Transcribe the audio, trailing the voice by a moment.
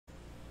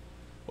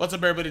What's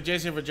up, everybody?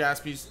 Jason for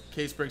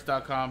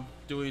JaspysCaseBreaks.com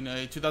doing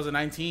a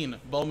 2019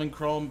 Bowman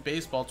Chrome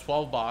Baseball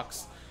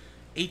 12-box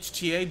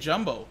HTA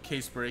Jumbo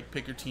case break.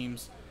 Pick your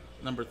teams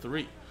number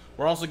 3.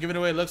 We're also giving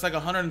away, it looks like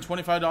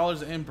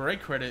 $125 in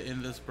break credit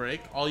in this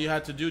break. All you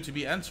had to do to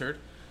be entered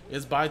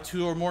is buy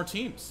 2 or more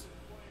teams.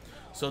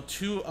 So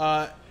 2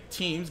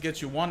 teams get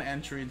you 1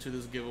 entry into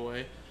this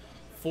giveaway.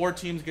 4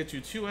 teams get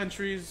you 2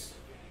 entries.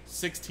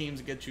 6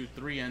 teams get you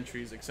 3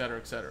 entries, etc.,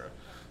 etc.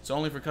 So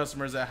only for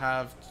customers that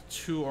have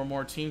 2 or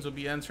more teams will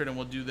be entered, and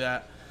we'll do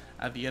that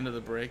at the end of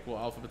the break. We'll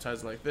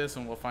alphabetize like this,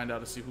 and we'll find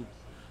out to see who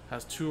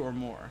has 2 or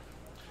more.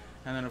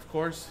 And then, of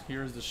course,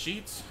 here's the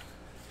sheets.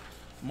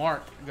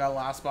 Mark got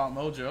last spot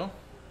mojo.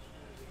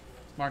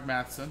 Mark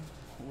Matheson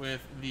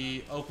with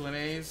the Oakland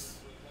A's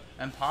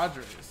and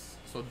Padres.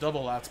 So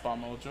double last spot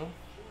mojo.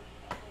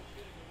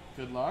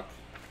 Good luck.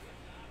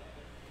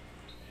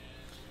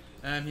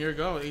 And here we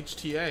go,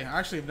 HTA.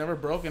 Actually, I've never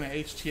broken an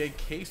HTA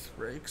case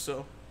break,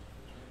 so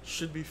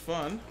should be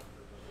fun.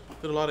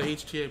 Did a lot of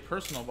HTA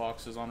personal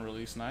boxes on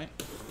release night.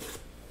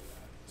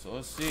 So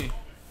let's see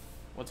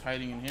what's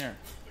hiding in here.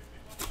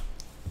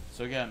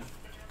 So again,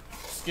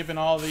 skipping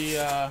all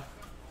the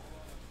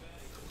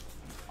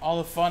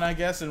fun, I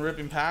guess, and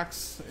ripping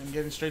packs and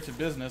getting straight to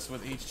business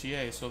with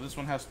HTA. So this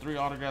one has 3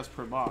 autographs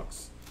per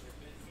box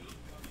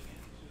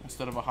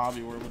instead of a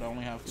hobby where it would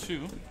only have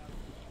 2.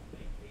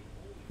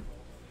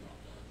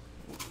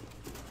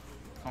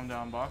 Come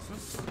down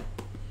boxes.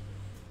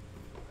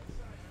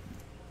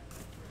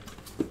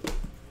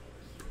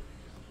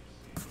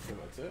 So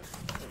that's it.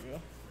 There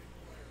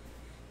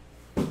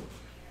we go.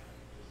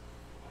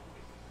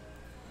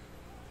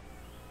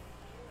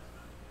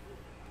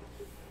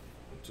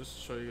 Just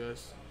to show you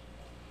guys,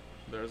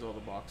 there's all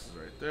the boxes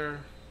right there.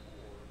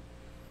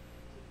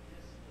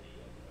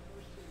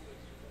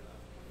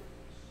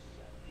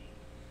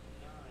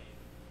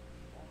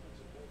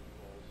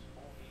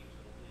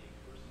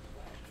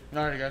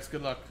 Alrighty, guys,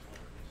 good luck.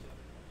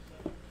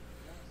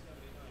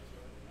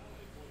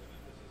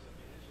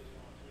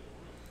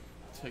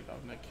 Take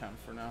off Nick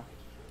Kemp for now.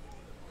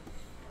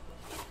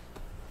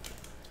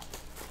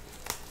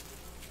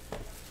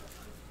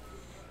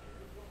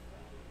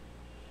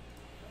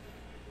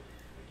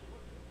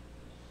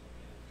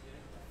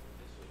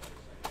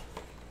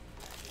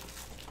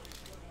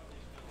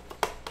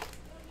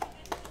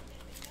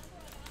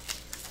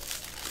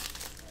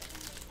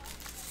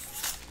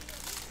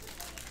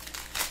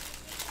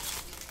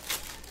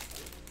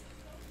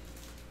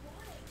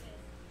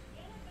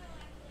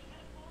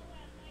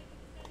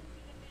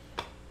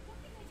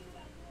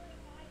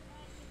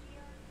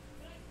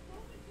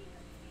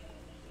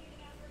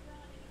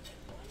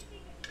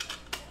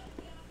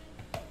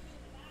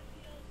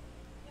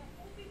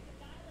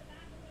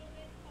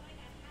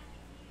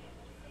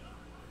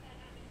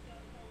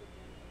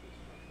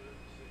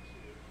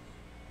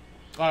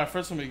 Alright,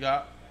 first one we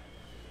got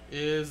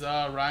is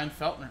Ryan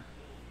Feltner,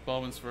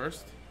 Bowman's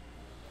first.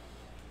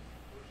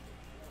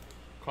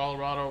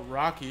 Colorado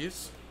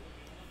Rockies,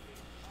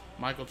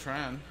 Michael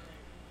Tran.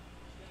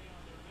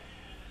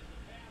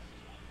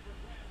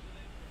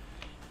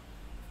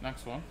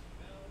 Next one.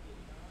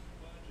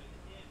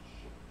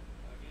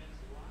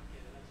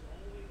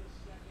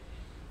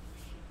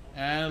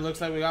 And it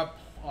looks like we got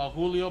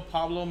Julio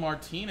Pablo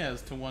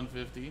Martinez to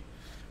 150.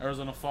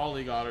 Arizona Fall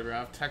League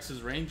autograph,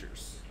 Texas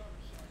Rangers.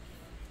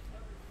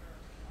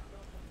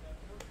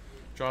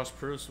 Josh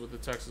Bruce with the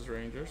Texas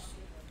Rangers.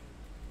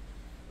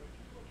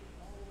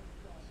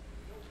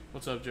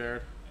 What's up,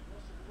 Jared?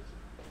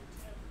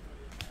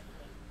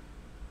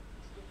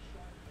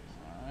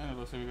 Alright, it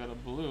looks like we got a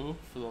blue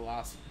for the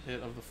last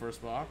hit of the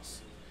first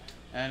box.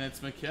 And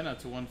it's McKenna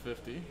to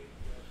 150.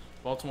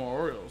 Baltimore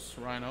Orioles,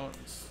 Ryan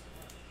Owens.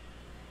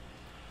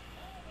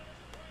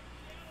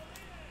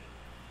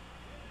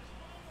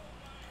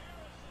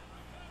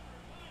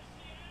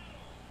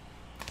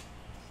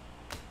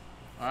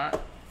 Alright,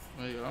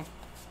 there you go.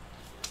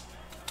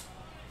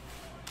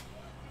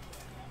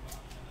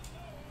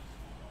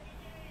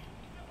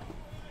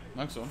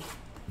 Next one.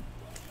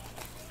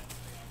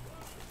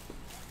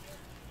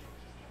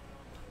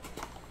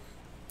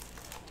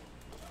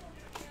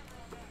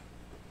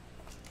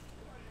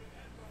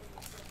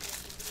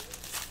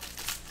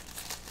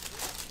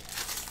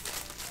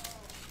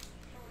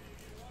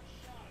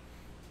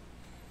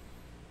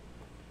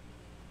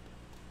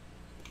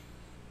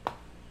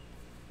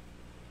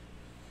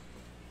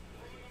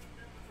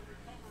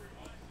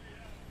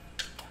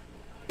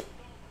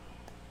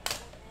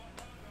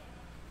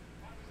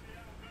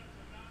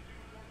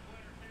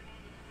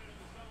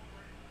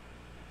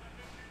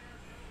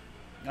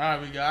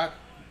 Alright, we got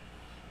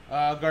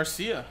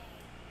Garcia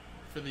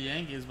for the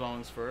Yankees,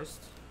 Bowman's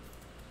first.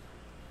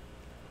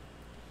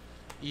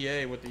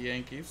 EA with the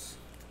Yankees.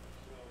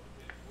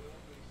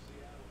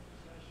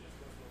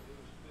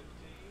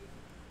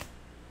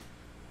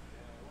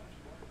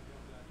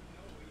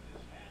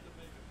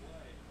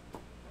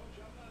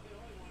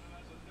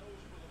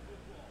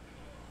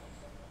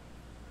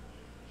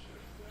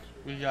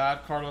 We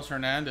got Carlos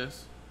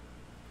Hernandez,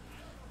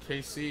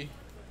 KC.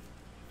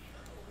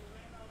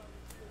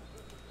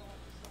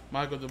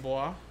 Michael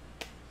Dubois.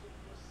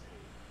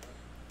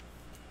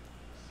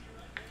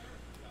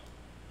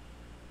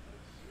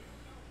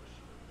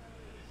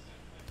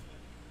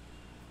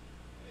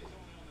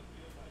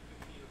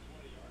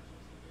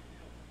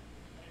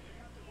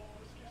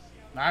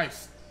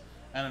 Nice.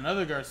 And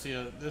another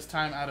Garcia, this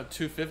time out of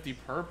 250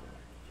 purple.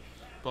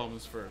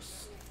 Bowman's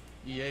first.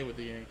 EA with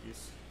the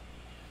Yankees.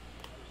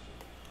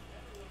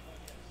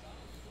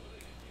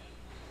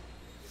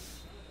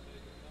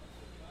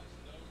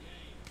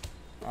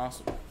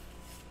 Awesome.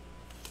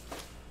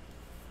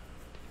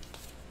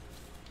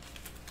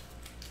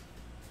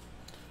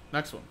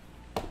 Next one.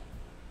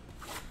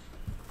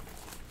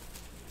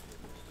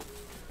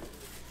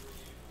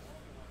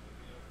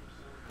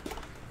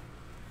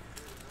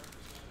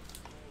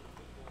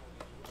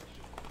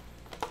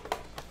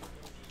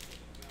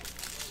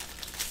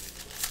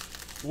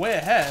 Way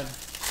ahead.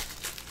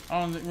 I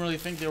don't really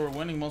think they were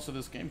winning most of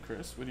this game,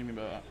 Chris. What do you mean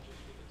by that?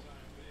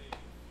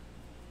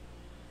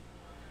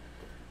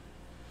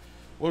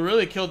 What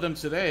really killed them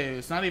today,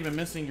 it's not even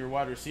missing your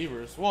wide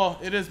receivers. Well,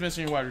 it is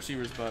missing your wide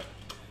receivers, but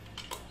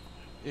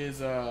is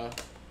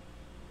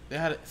they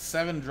had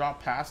 7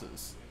 drop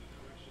passes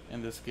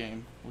in this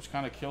game, which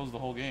kind of kills the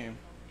whole game.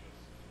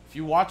 If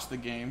you watch the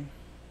game,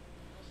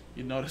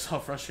 you'd notice how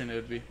frustrating it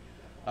would be.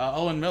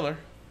 Owen Miller.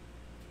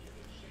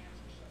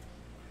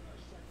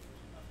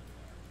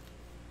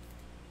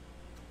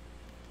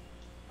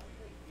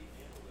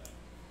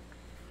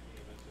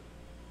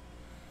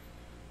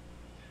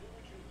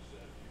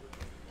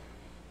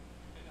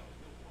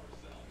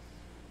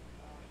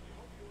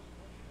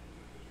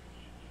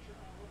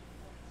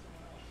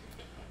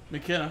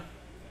 McKenna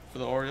for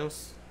the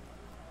Orioles.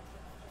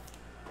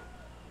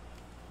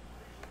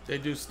 They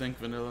do stink,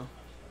 vanilla.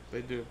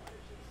 They do.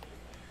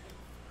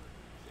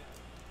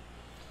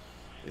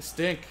 They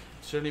stink.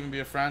 Shouldn't even be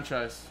a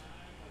franchise.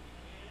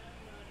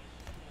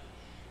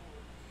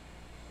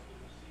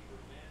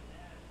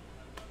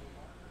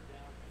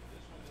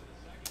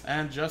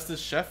 And Justice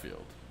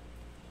Sheffield.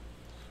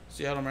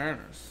 Seattle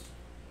Mariners.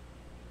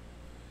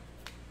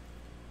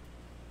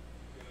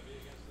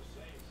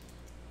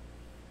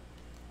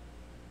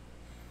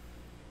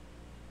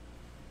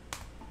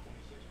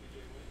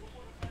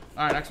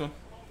 All right, next one.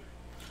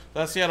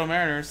 That's Seattle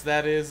Mariners.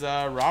 That is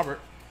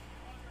Robert.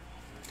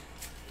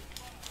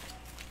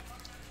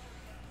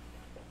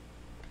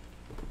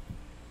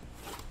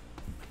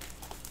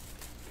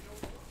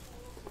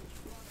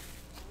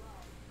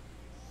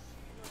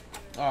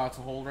 Oh, it's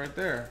a hold right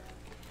there.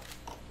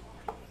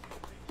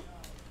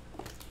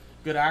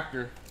 Good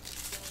actor.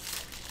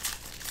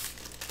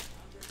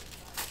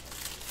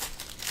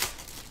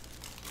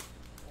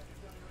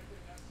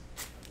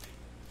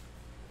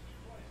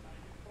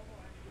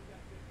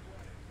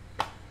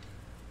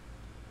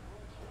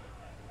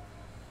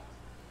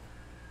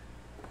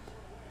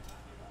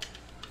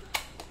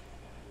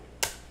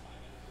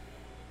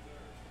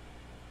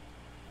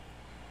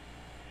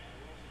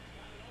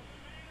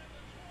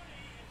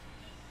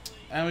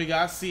 And we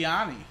got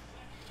Siani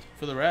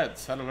for the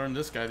Reds. Had to learn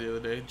this guy the other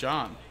day.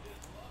 John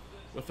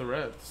with the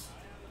Reds.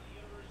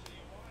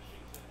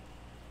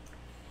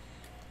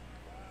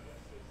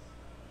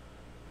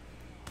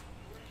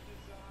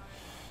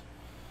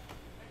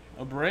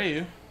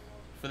 Abreu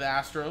for the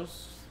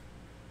Astros.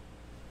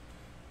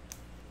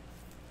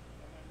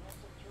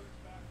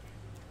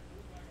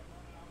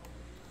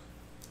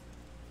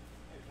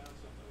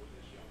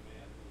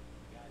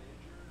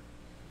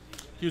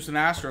 Houston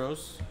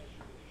Astros.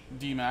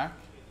 D-Mac.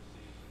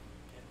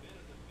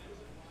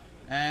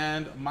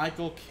 And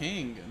Michael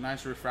King.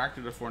 Nice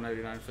refractor to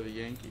 $4.99 for the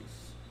Yankees.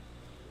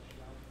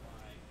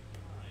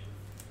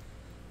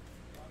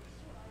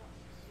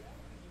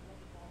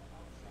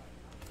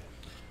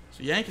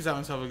 So Yankees having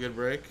themselves a good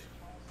break.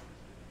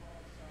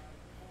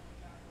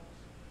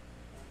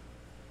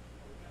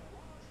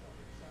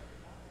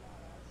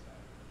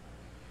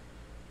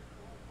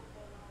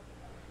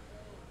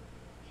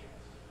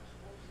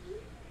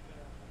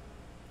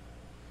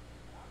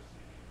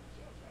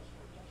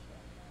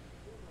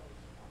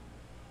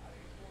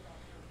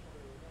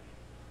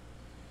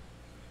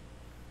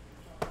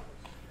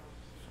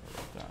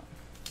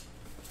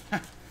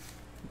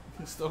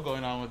 Still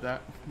going on with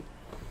that.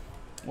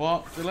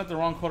 Well, they let the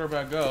wrong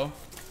quarterback go.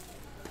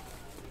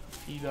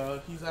 He's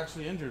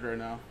actually injured right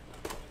now.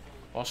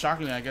 Well,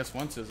 shockingly, I guess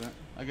Wentz isn't.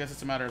 I guess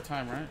it's a matter of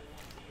time, right?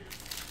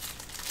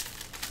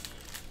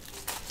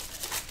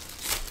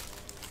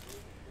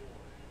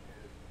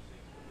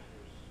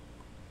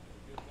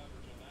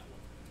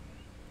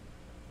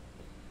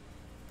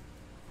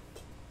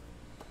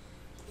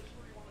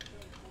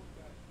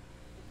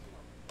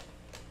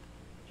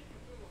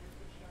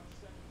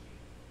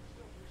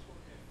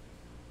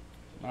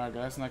 Alright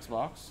guys, next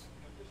box.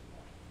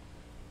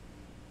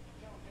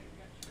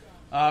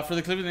 For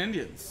the Cleveland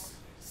Indians,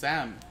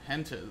 Sam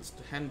Hentges.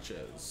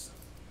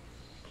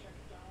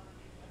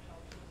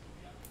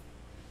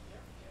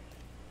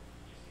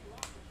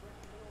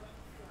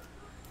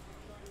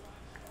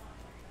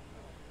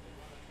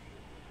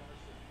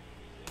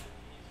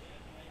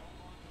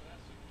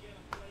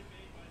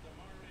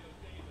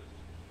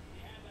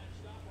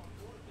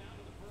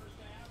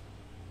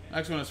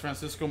 Next one is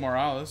Francisco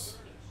Morales.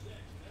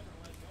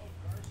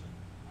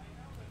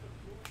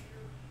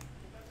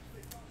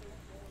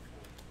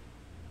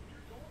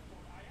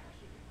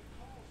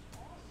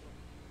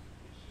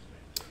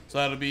 So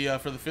that'll be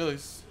for the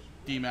Phillies,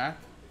 D-Mac.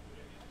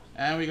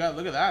 And we got,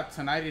 look at that,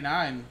 to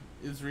 99,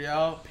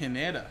 Israel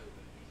Pineda.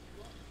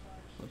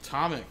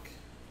 Atomic,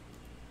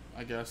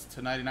 I guess,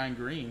 to 99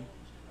 green.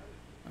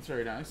 That's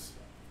very nice.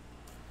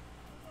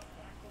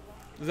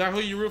 Is that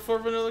who you root for,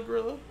 Vanilla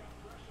Gorilla?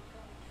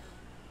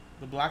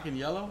 The black and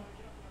yellow?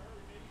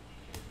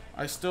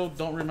 I still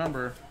don't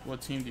remember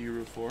what team do you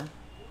root for.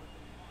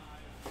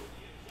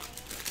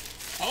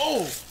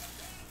 Oh!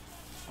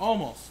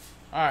 Almost.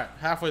 Alright,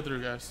 halfway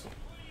through, guys.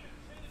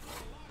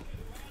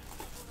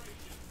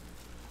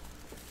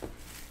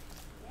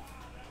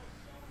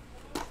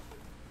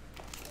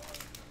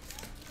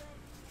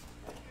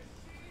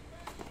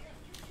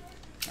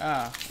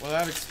 Ah, well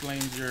that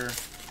explains your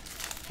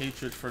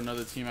hatred for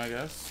another team, I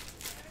guess.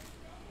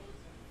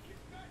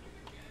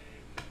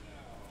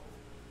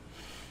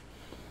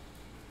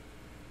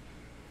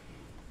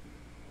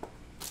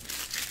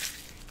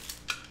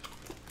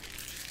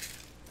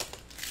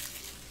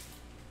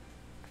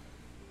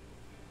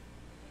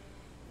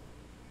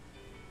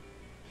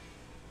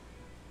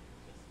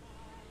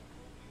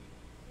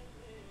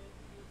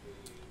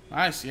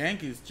 Nice,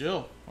 Yankees,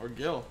 Jill, or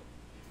Gil.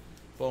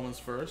 Bowman's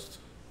first.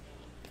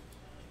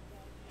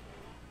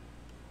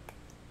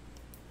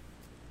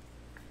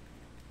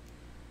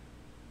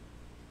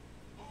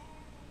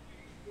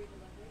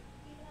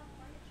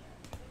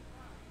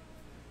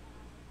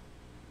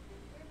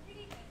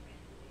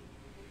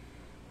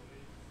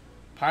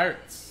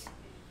 Pirates.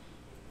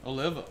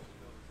 Oliva.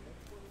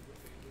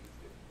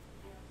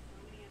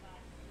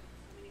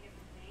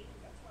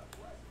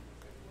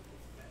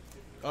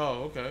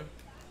 Oh, okay.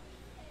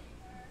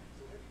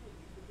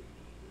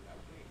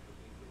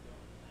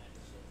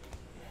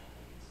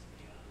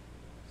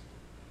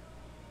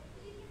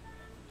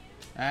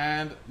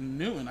 And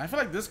Newton. I feel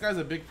like this guy's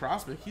a big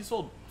prospect. He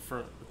sold for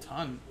a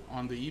ton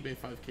on the eBay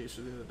 5K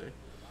show the other day.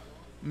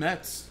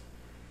 Mets.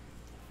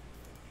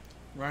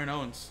 Ryan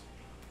Owens.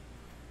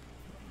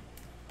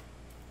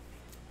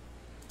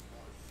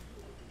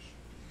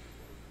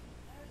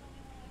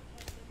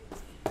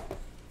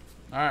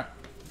 Alright.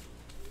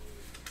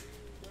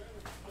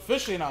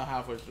 Officially not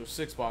halfway through.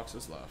 6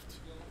 boxes left.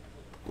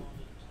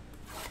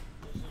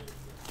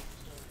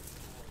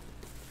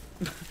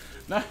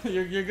 No,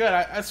 you're good.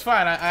 That's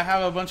fine. I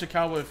have a bunch of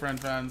Cowboy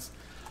fans.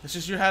 It's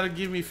just you had to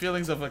give me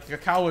feelings of like a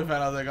Cowboy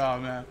fan. I was like, oh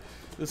man,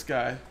 this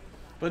guy.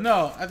 But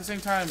no, at the same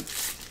time,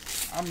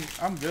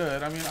 I'm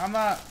good. I mean, I'm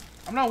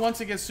not one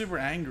to get super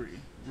angry.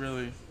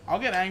 Really, I'll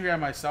get angry at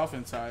myself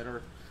inside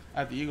or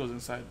at the Eagles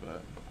inside,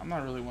 but I'm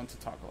not really one to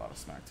talk a lot of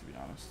smack, to be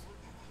honest.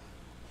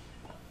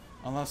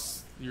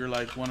 Unless you're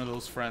like one of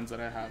those friends that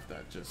I have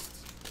that just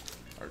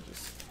are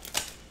just.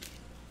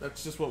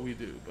 That's just what we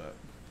do. But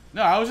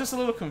no, I was just a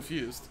little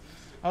confused.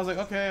 I was like,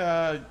 okay,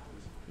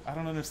 I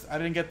don't understand. I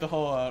didn't get the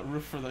whole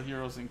roof for the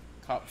heroes and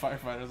cop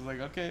firefighters. I was like,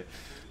 okay,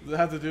 does it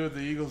have to do with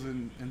the Eagles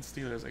and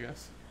Steelers, I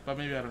guess. But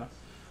maybe, I don't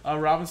know.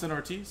 Robinson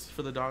Ortiz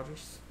for the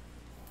Dodgers.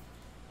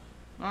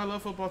 Oh, I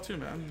love football too,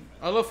 man.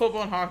 I love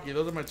football and hockey.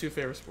 Those are my 2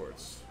 favorite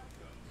sports.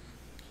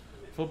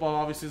 Football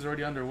obviously is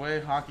already underway.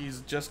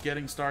 Hockey's just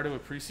getting started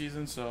with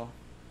preseason, so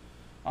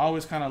I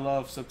always kind of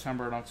love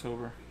September and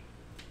October.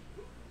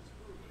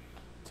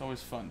 It's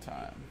always fun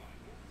time.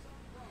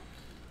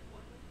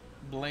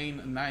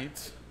 Blaine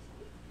Knight.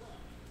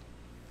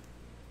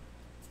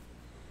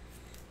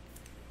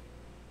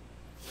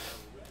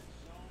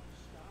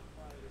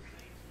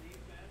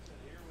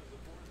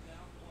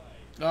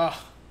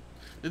 Oh,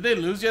 did they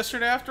lose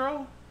yesterday after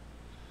all?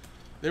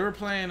 They were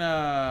playing,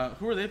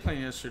 who were they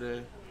playing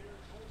yesterday?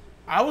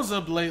 I was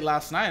up late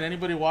last night.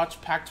 Anybody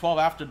watch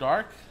Pac-12 After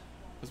Dark?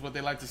 Is what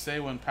they like to say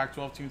when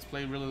Pac-12 teams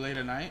play really late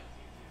at night.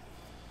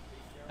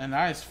 And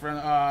nice, friend,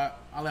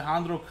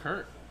 Alejandro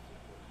Kurt.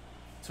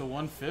 To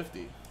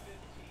 150.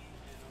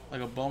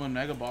 Like a Bowman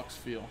Mega Box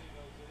feel.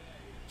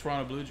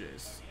 Toronto Blue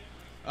Jays.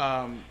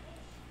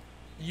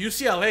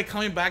 UCLA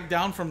coming back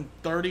down from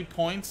 30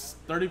 plus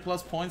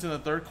points in the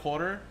third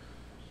quarter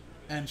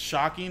and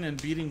shocking and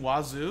beating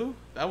Wazoo.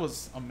 That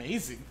was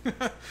amazing.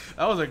 That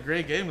was a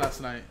great game last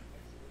night.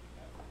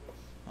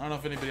 I don't know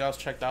if anybody else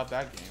checked out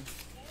that game.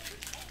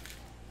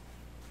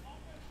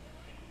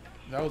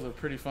 That was a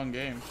pretty fun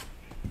game.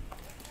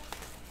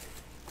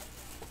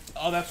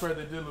 Oh, that's right.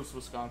 They did lose to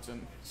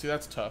Wisconsin. See,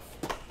 that's tough.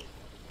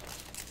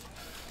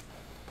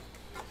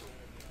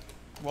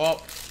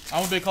 Well,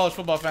 I'm a big college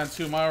football fan,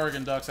 too. My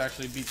Oregon Ducks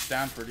actually beat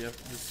Stanford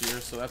this year,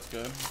 so that's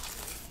good.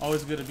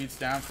 Always good to beat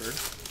Stanford.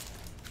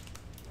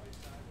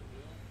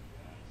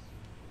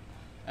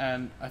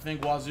 And I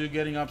think Wazoo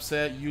getting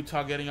upset,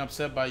 Utah getting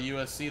upset by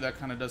USC, that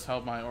kind of does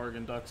help my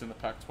Oregon Ducks in the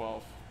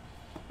Pac-12.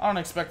 I don't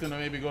expect them to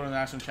maybe go to the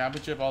national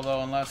championship,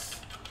 although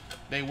unless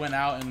they win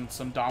out and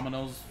some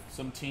dominoes,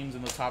 some teams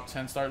in the top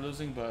 10 start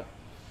losing, but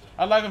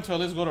I'd like them to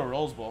at least go to a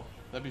Rose Bowl.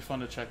 That'd be fun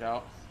to check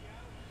out.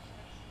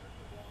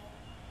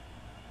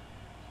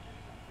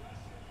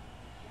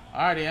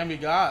 Alrighty, and we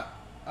got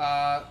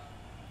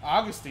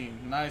Augustine.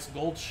 Nice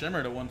gold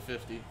shimmer to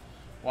 150.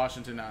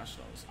 Washington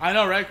Nationals. I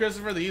know, right,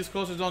 Christopher? The East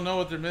Coasters don't know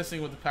what they're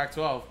missing with the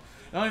Pac-12.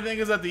 The only thing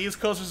is that the East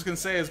Coasters can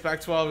say is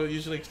Pac-12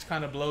 usually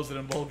kind of blows it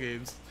in bowl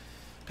games.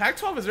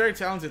 Pac-12 is very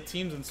talented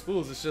teams and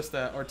schools. It's just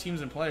that, or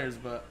teams and players,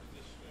 but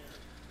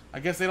I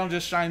guess they don't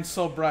just shine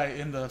so bright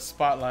in the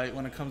spotlight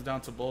when it comes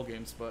down to bowl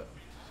games. But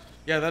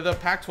yeah, the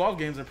Pac-12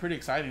 games are pretty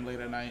exciting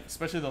late at night,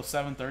 especially those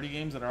 7:30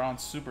 games that are on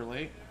super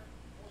late.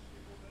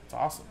 It's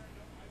awesome.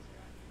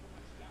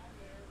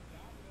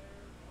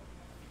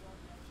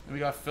 And we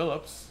got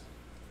Phillips.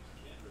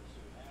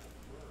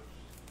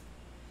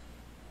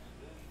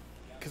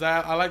 Because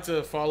I like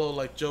to follow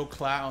like Joe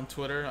Klatt on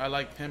Twitter. I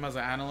like him as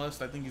an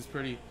analyst. I think he's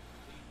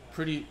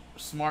pretty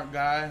smart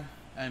guy,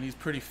 and he's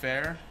pretty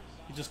fair.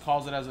 He just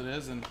calls it as it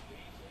is, and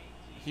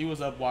he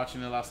was up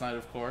watching it last night,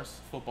 of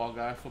course. Football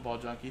guy, football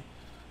junkie.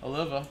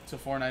 Oliva to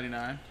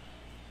 4.99,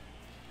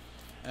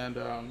 and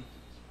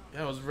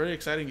yeah, it was a very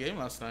exciting game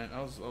last night.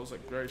 I was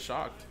like very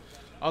shocked.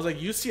 I was like,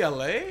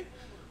 UCLA,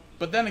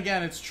 but then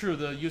again, it's true.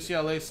 The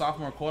UCLA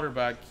sophomore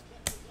quarterback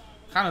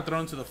kind of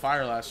thrown to the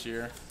fire last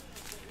year,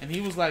 and he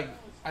was like,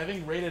 I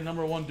think rated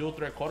 #1 dual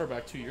threat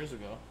quarterback 2 years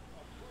ago.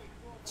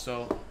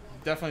 So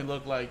definitely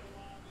looked like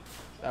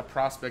that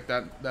prospect,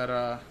 that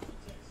the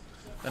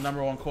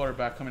 #1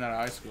 quarterback coming out of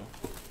high school.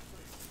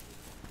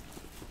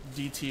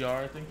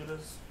 DTR, I think it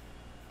is.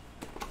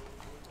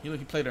 He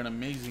played an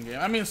amazing game.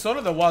 I mean, so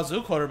did the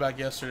Wazoo quarterback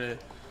yesterday.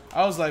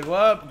 I was like,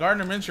 what?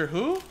 Gardner Minshew,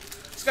 who?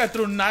 This guy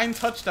threw 9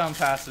 touchdown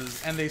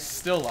passes, and they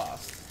still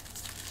lost.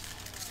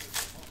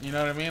 You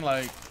know what I mean?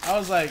 Like, I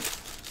was like,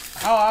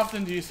 how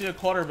often do you see a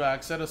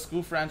quarterback set a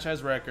school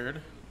franchise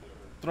record,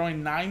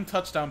 throwing 9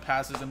 touchdown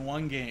passes in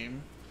one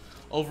game,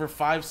 over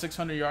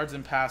 500-600 yards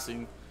in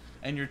passing,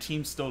 and your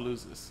team still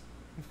loses?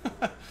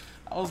 I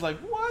was like,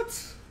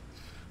 what?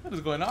 What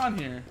is going on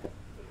here?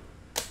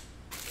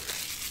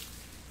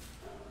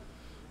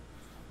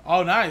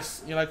 Oh,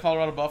 nice. You like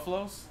Colorado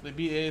Buffaloes? They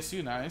beat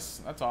ASU.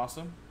 Nice. That's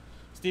awesome.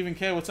 Stephen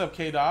K, what's up,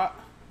 K-Dot?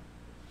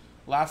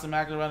 Last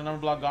Immaculate around the number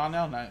block gone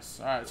now?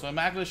 Nice. All right, so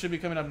Immaculate should be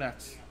coming up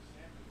next.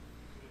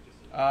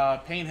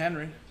 Payne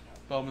Henry,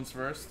 Bowman's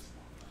first.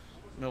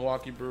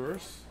 Milwaukee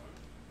Brewers.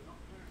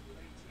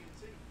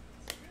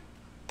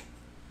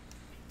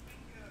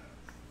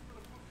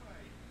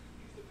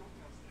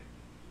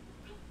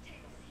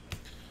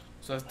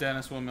 So that's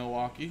Dennis with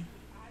Milwaukee.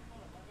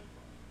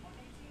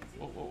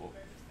 Whoa, whoa, whoa.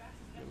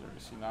 You guys already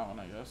seen that one,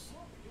 I guess.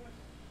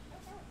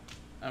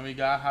 And we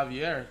got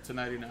Javier to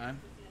 99.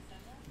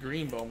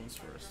 Green, Bowman's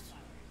first.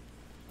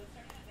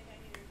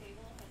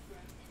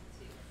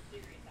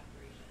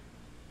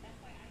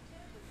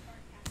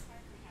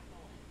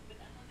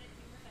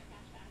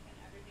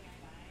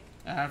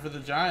 And for the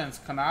Giants,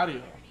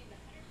 Canario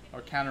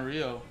or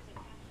Canario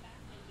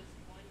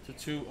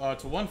to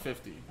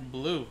 150.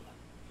 Blue.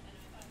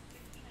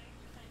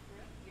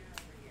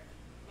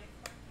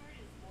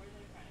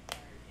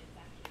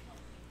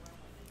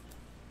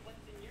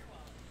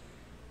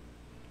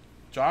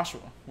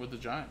 Joshua with the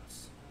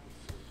Giants.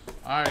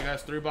 All right,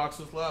 guys, 3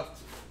 boxes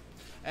left.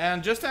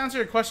 And just to answer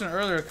your question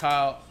earlier,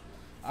 Kyle,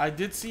 I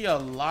did see a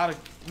lot of,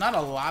 not a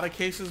lot of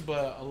cases,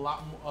 but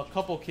a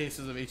couple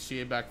cases of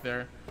HTA back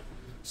there.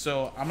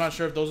 So I'm not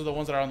sure if those are the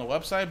ones that are on the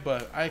website,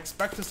 but I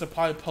expect us to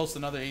probably post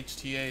another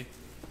HTA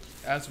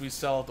as we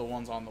sell the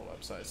ones on the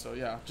website. So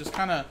yeah, just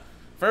kind of,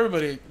 for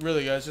everybody,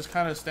 really, guys, just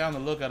kind of stay on the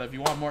lookout. If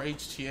you want more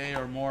HTA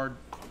or more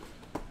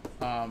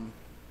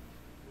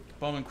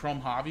Bowman Chrome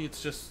hobby,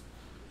 it's just,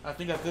 I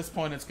think at this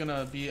point it's going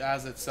to be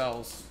as it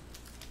sells.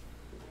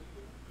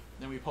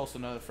 Then we post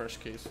another fresh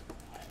case.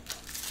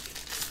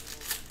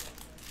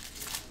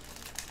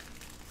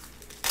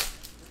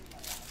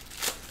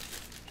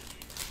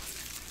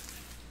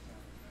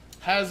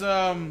 Has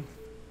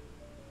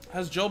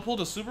Joe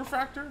pulled a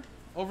superfractor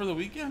over the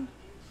weekend?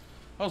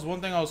 That was one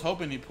thing I was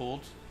hoping he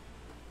pulled.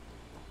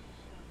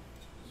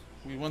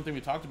 One thing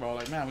we talked about,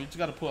 like, man, we just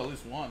got to pull at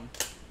least one.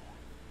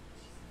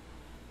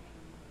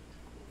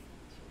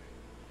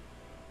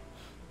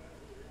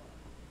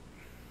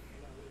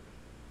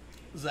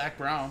 Zach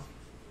Brown,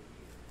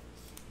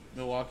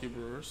 Milwaukee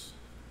Brewers.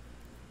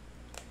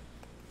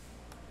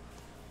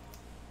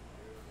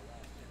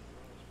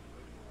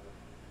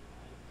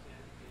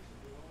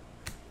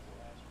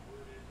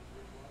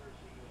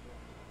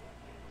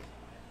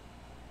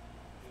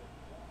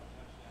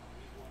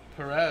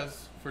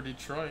 Perez for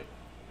Detroit.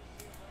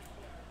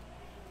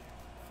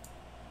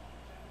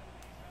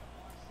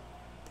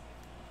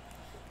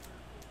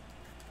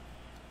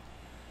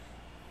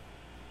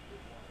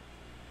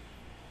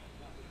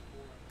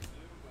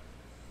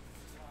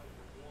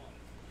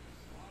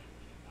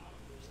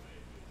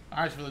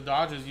 All right, for the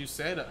Dodgers,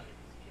 Uceda.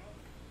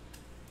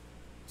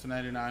 It's a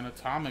 99,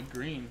 Atomic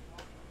Green.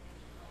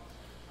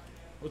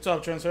 What's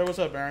up, Transfer? What's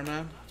up, Aaron,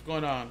 man? What's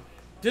going on?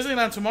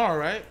 Disneyland tomorrow,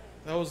 right?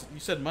 That was, you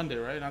said Monday,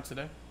 right? Not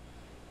today?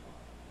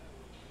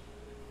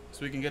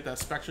 So we can get that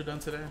Spectra done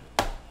today?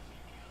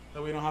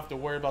 That we don't have to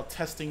worry about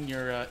testing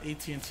your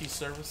AT&T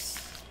service.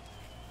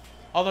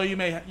 Although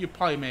you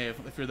probably may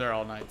if you're there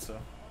all night. So.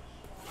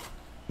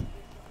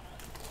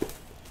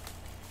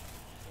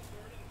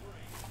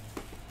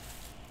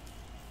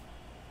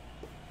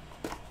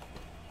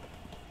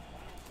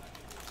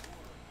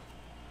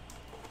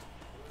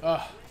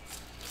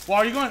 Well,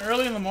 are you going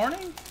early in the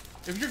morning?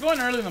 If you're going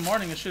early in the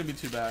morning, it shouldn't be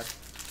too bad.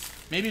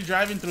 Maybe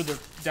driving through the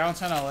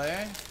downtown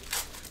LA.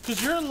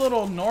 Because you're a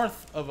little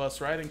north of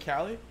us, right, in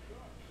Cali?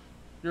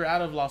 You're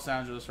out of Los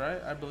Angeles,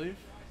 right? I believe.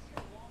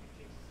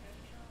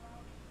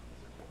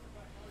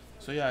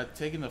 So yeah,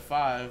 taking the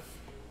 5.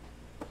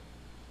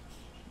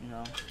 You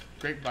know,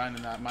 Grapevine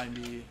and that might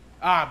be...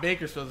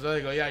 Bakersfield. There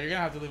you go. Yeah, you're going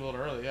to have to leave a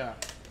little early, yeah.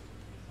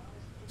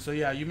 So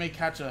yeah, you may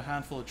catch a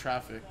handful of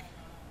traffic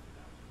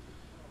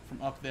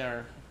from up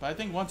there. But I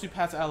think once you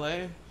pass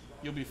LA,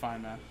 you'll be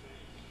fine, man.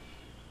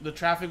 The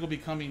traffic will be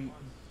coming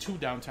to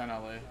downtown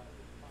LA.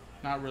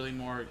 Not really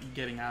more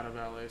getting out of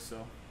LA,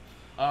 so.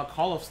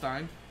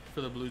 Stein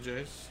for the Blue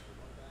Jays.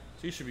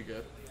 So you should be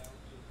good.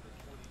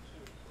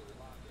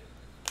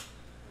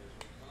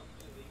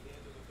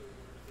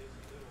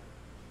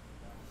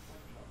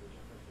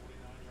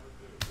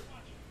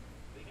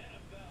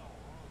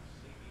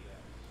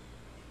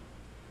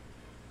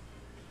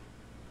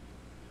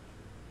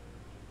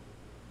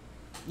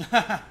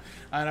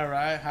 I know,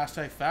 right?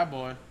 Hashtag fat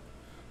boy.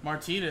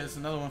 Martinez,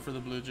 another one for the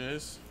Blue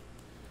Jays.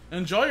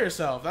 Enjoy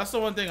yourself. That's the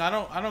one thing. I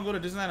don't go to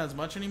Disneyland as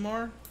much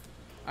anymore.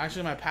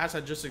 Actually, my pass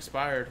had just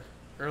expired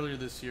earlier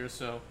this year,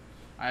 so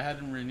I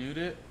hadn't renewed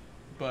it.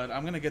 But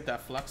I'm gonna get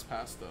that Flex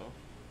Pass though.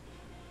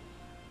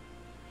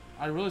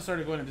 I really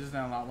started going to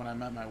Disneyland a lot when I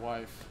met my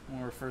wife when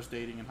we were first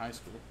dating in high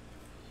school.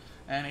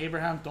 And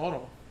Abraham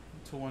Toro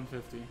to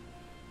 150.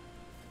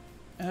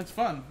 And it's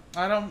fun.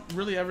 I don't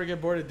really ever get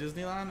bored at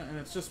Disneyland, and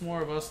it's just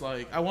more of us,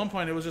 like, at one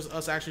point it was just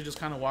us actually just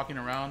kind of walking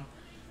around,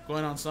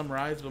 going on some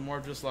rides, but more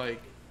just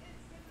like,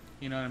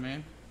 you know what I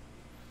mean?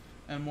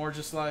 And more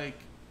just like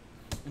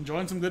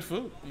enjoying some good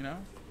food, you know?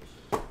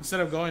 Instead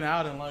of going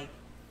out and like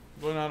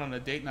going out on a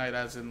date night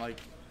as in like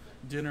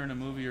dinner and a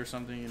movie or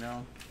something, you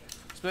know?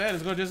 So yeah,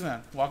 let's go to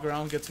Disneyland. Walk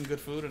around, get some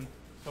good food, and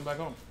come back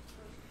home.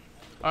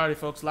 Alrighty,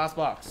 folks, last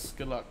box.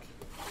 Good luck.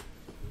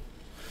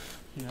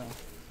 You know,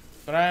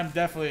 but I am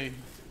definitely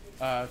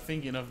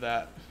thinking of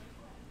that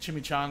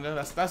chimichanga.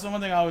 That's the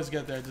one thing I always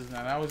get there at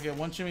Disneyland. I always get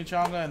one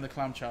chimichanga and the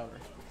clam chowder,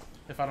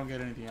 if I don't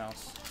get anything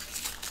else.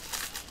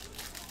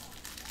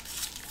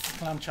 The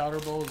clam chowder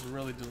bowl is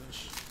really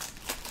delicious.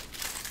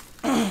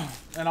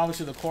 And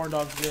obviously the corn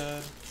dog's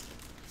good.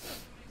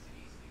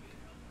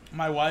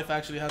 My wife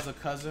actually has a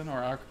cousin,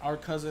 or our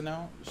cousin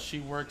now. She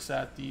works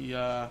at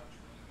the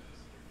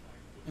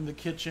in the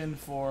kitchen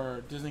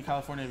for Disney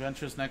California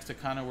Adventures, next to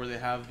kind of where they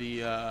have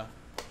the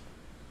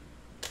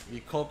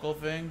Coco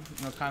thing,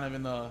 you know, kind of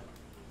in the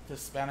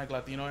Hispanic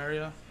Latino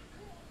area.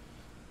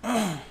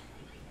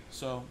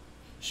 So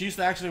she used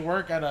to actually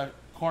work at a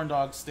corn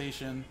dog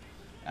station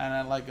and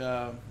at like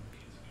a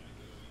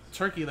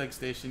turkey leg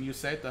station,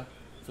 USETA,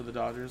 for the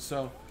Dodgers.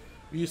 So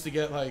we used to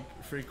get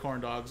like free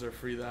corn dogs or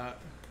free that,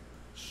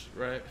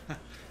 right?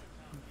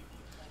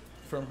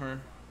 From her.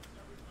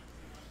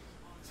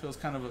 So it was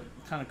kind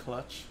of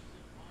clutch.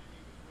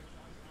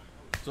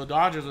 So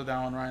Dodgers are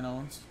down, Ryan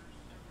Owens.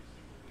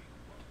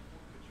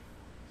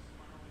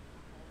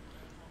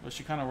 But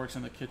she kind of works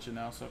in the kitchen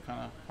now, so kind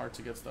of hard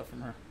to get stuff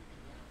from her.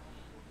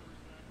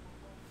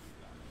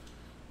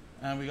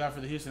 And we got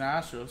for the Houston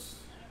Astros,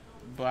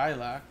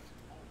 Bilac.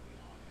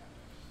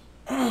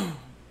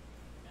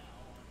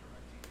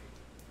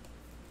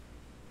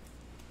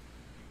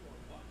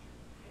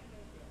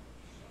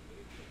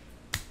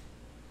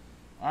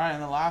 Alright,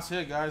 and the last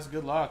hit, guys.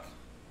 Good luck.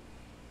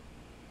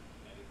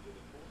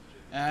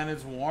 And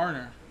it's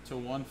Warner to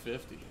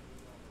 150.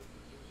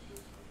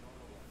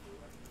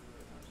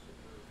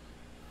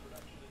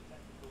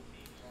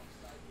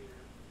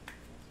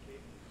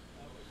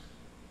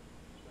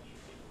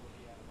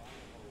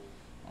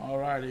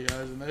 Alrighty,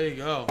 guys, and there you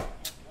go.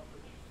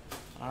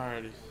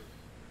 Alrighty.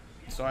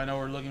 So I know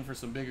we're looking for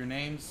some bigger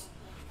names.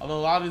 Although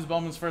a lot of these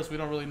Bowman's first, we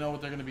don't really know what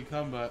they're going to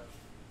become, but...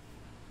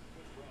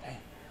 Hey.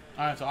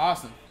 Alright, so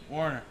Austin,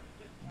 Warner,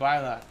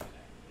 Bilac,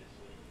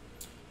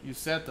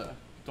 USETA,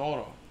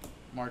 Toro,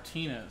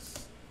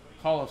 Martinez,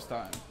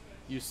 Stein,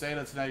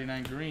 USETA to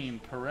 99 green,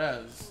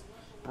 Perez,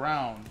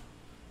 Brown,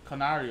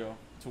 Canario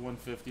to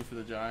 150 for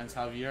the Giants,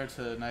 Javier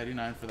to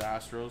 99 for the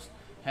Astros,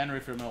 Henry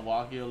for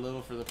Milwaukee,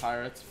 Oliva for the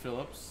Pirates,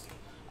 Phillips,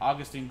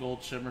 Augustine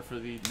Gold Shimmer for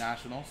the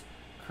Nationals,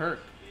 Kirk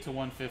to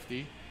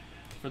 150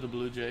 for the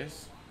Blue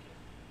Jays,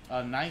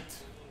 Knight,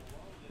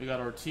 we got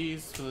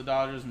Ortiz for the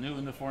Dodgers,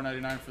 Newton to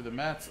 499 for the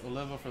Mets,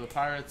 Oliva for the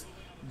Pirates,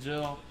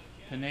 Jill,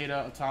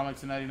 Pineda, Atomic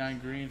to 99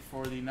 green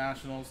for the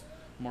Nationals,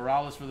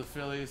 Morales for the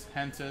Phillies,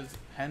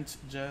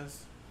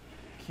 Hentges,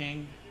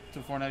 King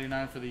to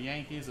 499 for the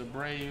Yankees,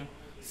 Abreu,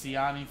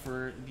 Ciani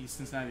for the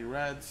Cincinnati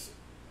Reds,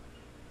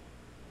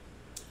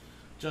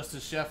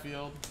 Justice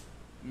Sheffield,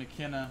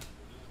 McKenna,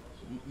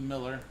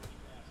 Miller,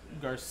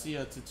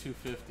 Garcia to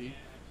 250,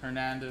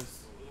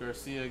 Hernandez,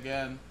 Garcia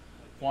again,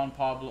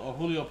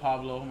 Julio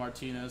Pablo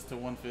Martinez to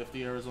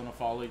 150, Arizona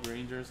Fall League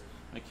Rangers,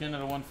 McKinnon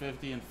to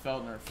 150, and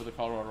Feltner for the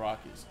Colorado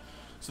Rockies.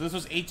 So this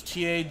was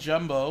HTA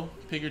Jumbo.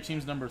 Pick your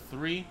teams number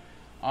 3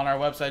 on our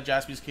website,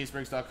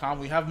 jaspyscasebreaks.com.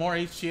 We have more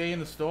HTA in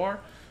the store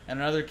and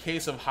another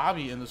case of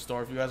Hobby in the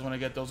store if you guys want to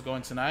get those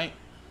going tonight.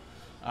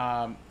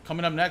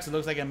 Coming up next, it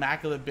looks like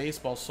Immaculate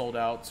Baseball sold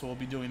out, so we'll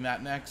be doing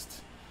that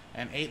next.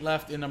 And 8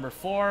 left in number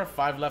 4,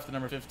 5 left in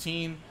number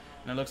 15,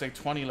 and it looks like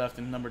 20 left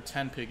in number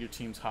 10. Pick your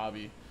team's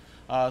Hobby.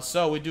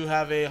 So we do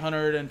have a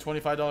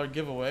 $125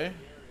 giveaway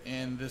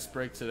in this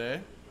break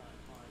today.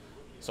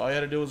 So all you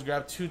had to do was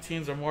grab 2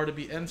 teams or more to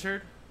be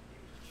entered.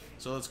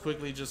 So let's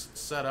quickly just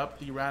set up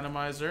the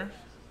randomizer.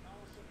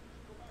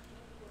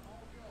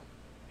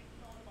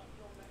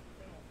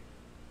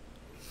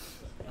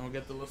 And we'll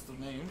get the list of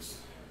names.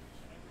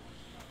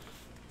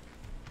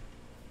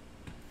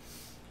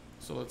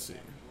 So let's see.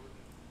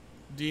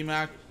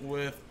 DMAC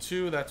with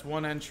 2, that's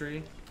 1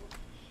 entry.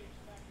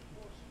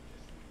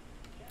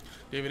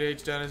 David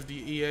H. Dennis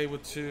DEA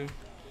with 2,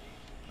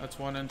 that's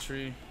 1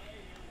 entry.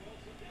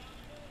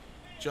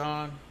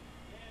 John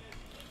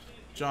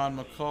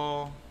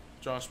McCall,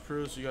 Josh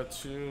Pruce, you got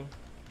 2,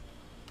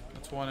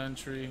 that's 1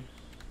 entry.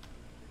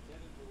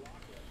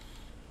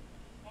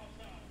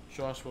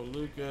 Joshua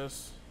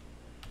Lucas,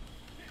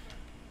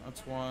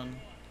 that's 1.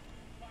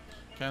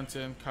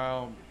 Kenton,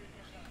 Kyle,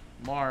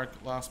 Mark,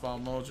 Last Ball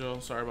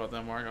Mojo. Sorry about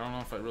that, Mark. I don't know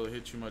if I really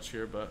hit you much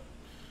here, but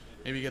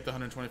maybe you get the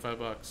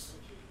 $125.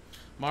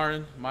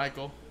 Martin,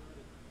 Michael.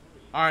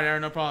 All right,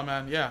 Aaron, no problem,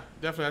 man. Yeah,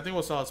 definitely. I think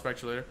we'll sell it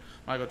speculator.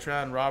 Michael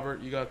Tran,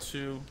 Robert, you got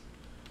 2.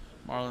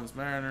 Marlins,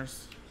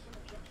 Mariners.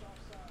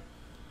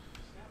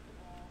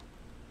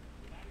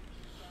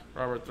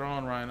 Robert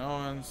Throne, Ryan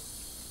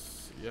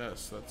Owens.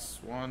 Yes, that's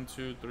 1,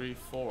 2, 3,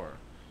 4.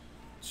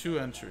 2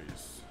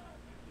 entries.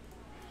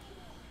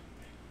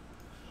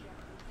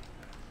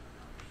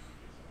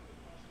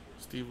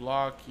 Steve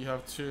Locke, you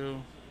have 2.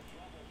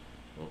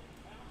 Oh,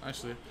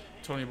 actually,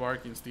 Tony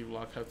Barkey and Steve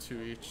Locke have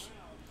 2 each.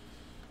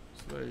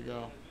 So there you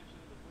go.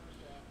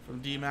 From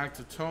D-Mac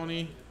to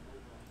Tony.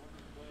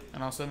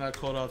 And I'll send that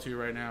code out to you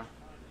right now.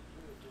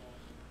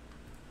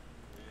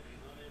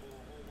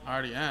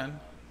 Already in.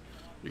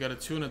 We got a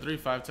 2 and a 3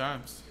 5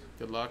 times.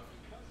 Good luck.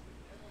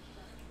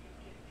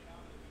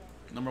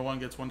 Number 1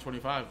 gets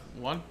 125.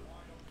 1,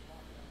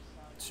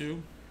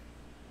 2,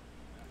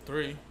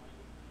 3,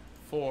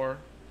 4,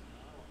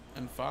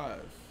 and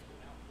 5.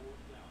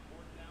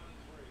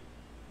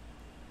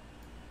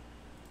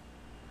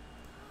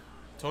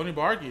 Tony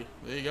Barkey.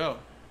 There you go.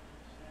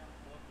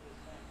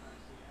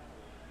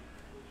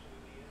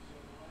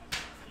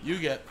 You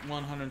get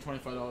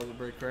 $125 of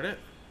break credit.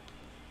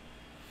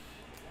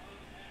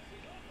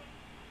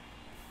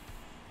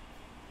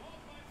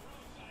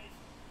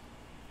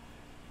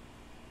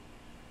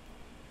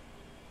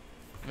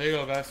 There you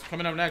go, guys.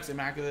 Coming up next,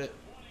 Immaculate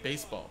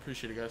Baseball.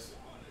 Appreciate it, guys.